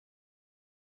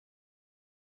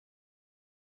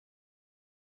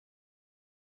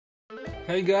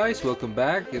Hey guys, welcome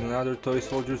back in another Toy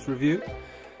Soldiers review.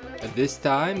 And this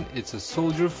time it's a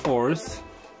Soldier Force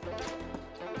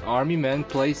Army Man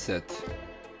playset.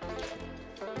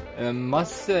 And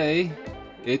must say,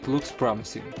 it looks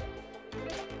promising.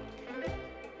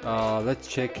 Let's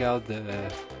check out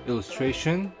the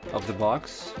illustration of the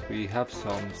box. We have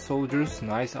some soldiers,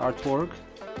 nice artwork.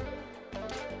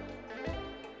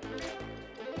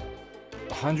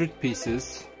 100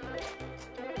 pieces.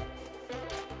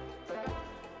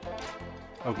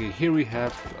 Okay, here we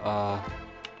have a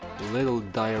little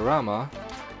diorama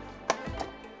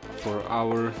for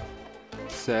our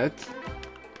set,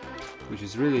 which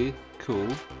is really cool.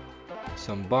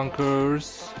 Some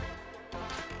bunkers,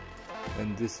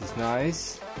 and this is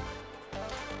nice.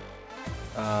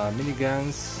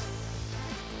 Miniguns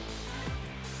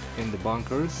in the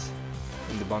bunker.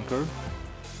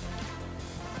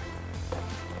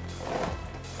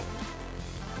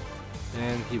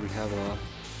 And here we have a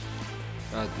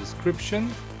description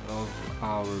of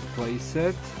our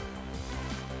playset.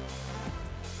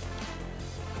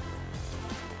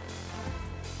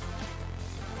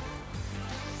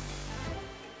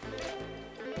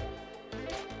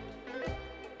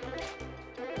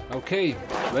 Okay,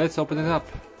 let's open it up.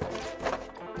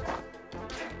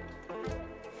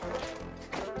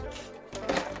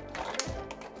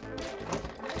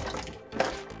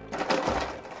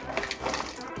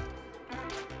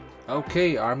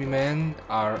 Okay, army men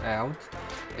are out,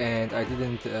 and I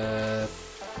didn't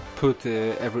put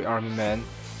every army man,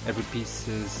 every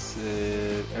pieces,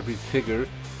 every figure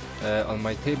on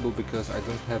my table because I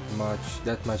don't have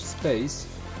that much space.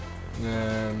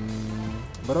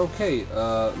 But okay,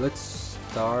 let's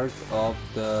start off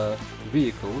the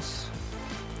vehicles.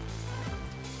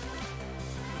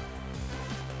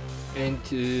 And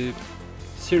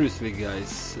seriously,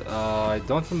 guys, I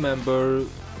don't remember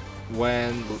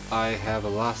when I have a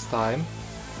last time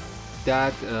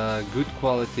that good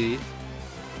quality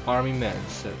army man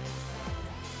set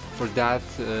for that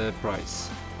price.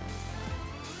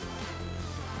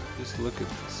 Just look at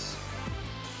this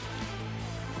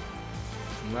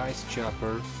nice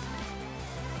chopper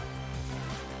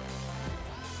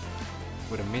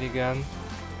with a minigun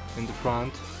in the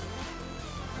front.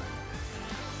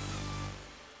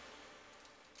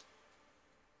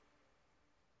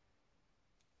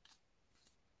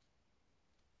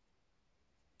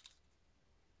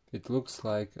 It looks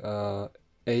like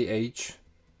AH.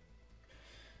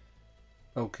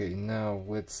 Okay, now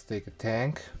let's take a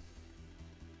tank.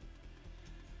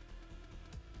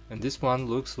 And this one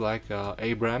looks like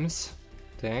Abrams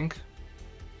tank.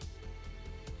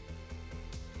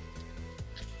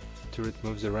 Turret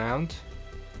moves around.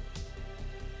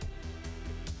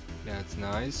 That's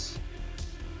nice.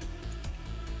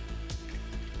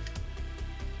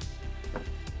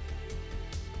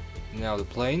 Now the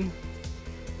plane.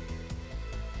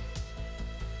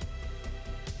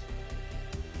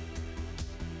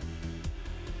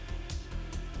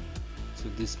 So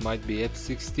this might be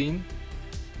F-16.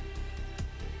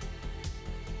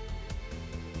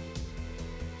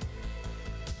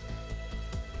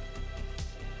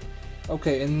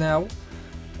 Okay, and now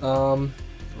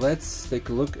let's take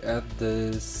a look at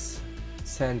this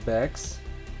sandbags.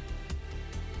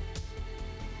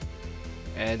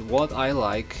 And what I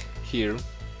like here,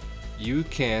 you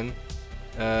can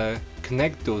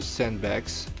connect those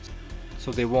sandbags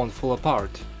so they won't fall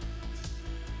apart.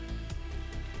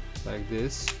 Like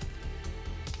this.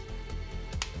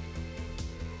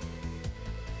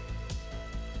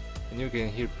 And you can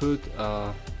here put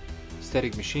a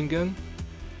static machine gun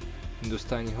in those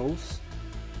tiny holes.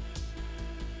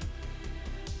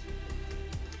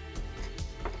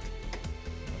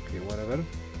 Okay, whatever.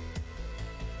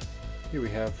 Here we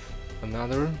have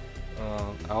another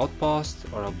outpost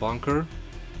or a bunker.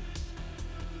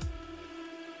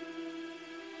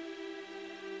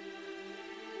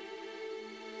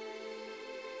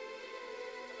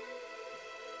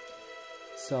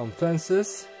 Some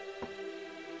fences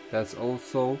that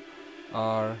also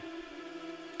are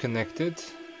connected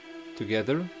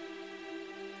together.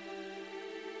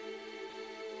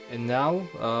 And now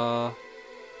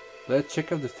let's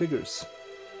check out the figures.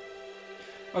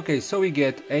 Okay, so we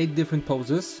get 8 different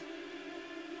poses.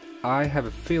 I have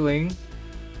a feeling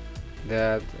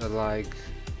that like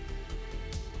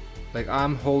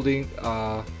I'm holding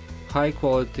a high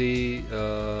quality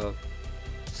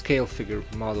scale figure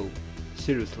model.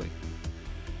 Seriously,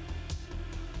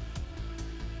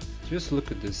 just look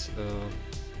at this,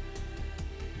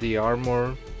 the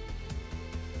armor,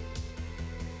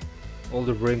 all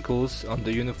the wrinkles on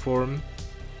the uniform,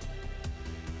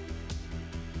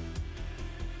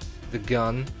 the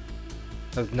gun,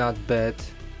 have not bad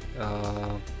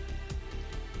uh,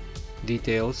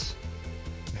 details.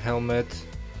 Helmet,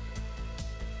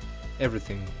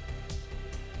 everything.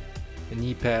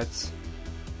 Knee pads.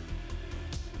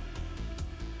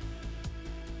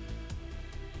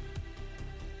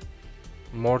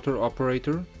 Mortar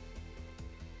operator.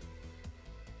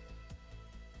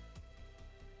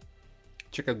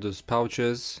 Check out those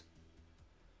pouches.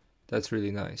 That's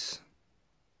really nice.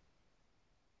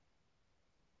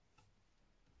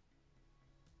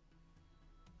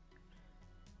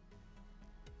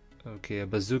 Okay, a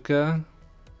bazooka,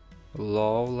 a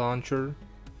law launcher,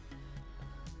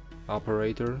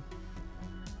 operator.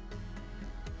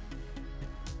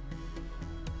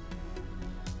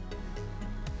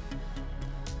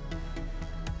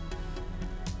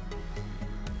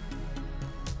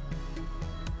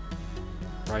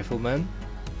 Rifleman.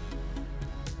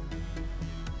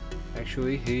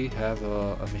 Actually, he have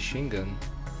a machine gun.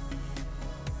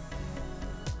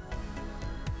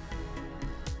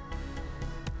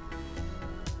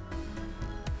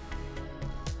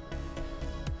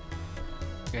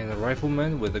 And a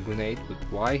rifleman with a grenade, but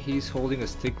why he's holding a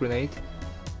stick grenade?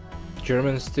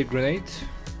 German stick grenade?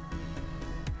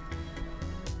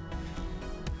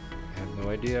 I have no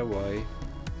idea why.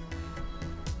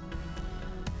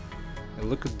 And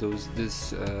look at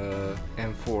this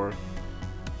M4.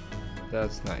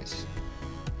 That's nice.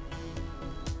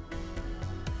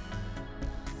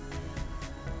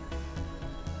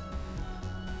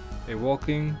 A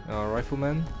walking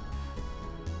rifleman.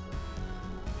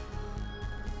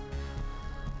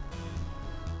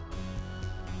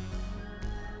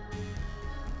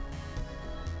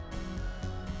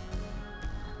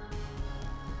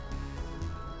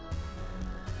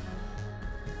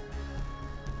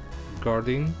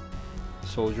 Guarding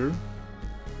soldier.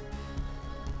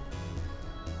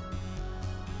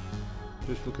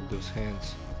 Just look at those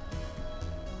hands.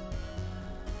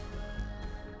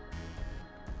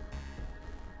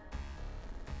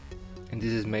 And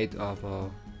this is made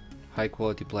of high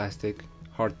quality plastic,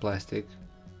 hard plastic.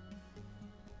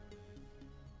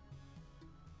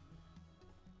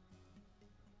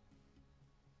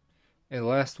 And the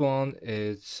last one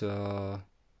is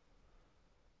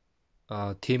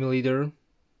team leader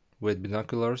with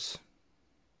binoculars.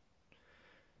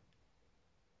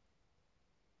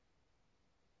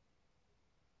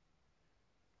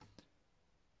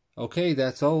 Okay,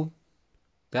 that's all.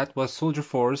 That was Soldier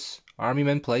Force Army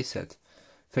Man playset.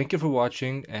 Thank you for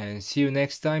watching and see you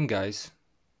next time, guys.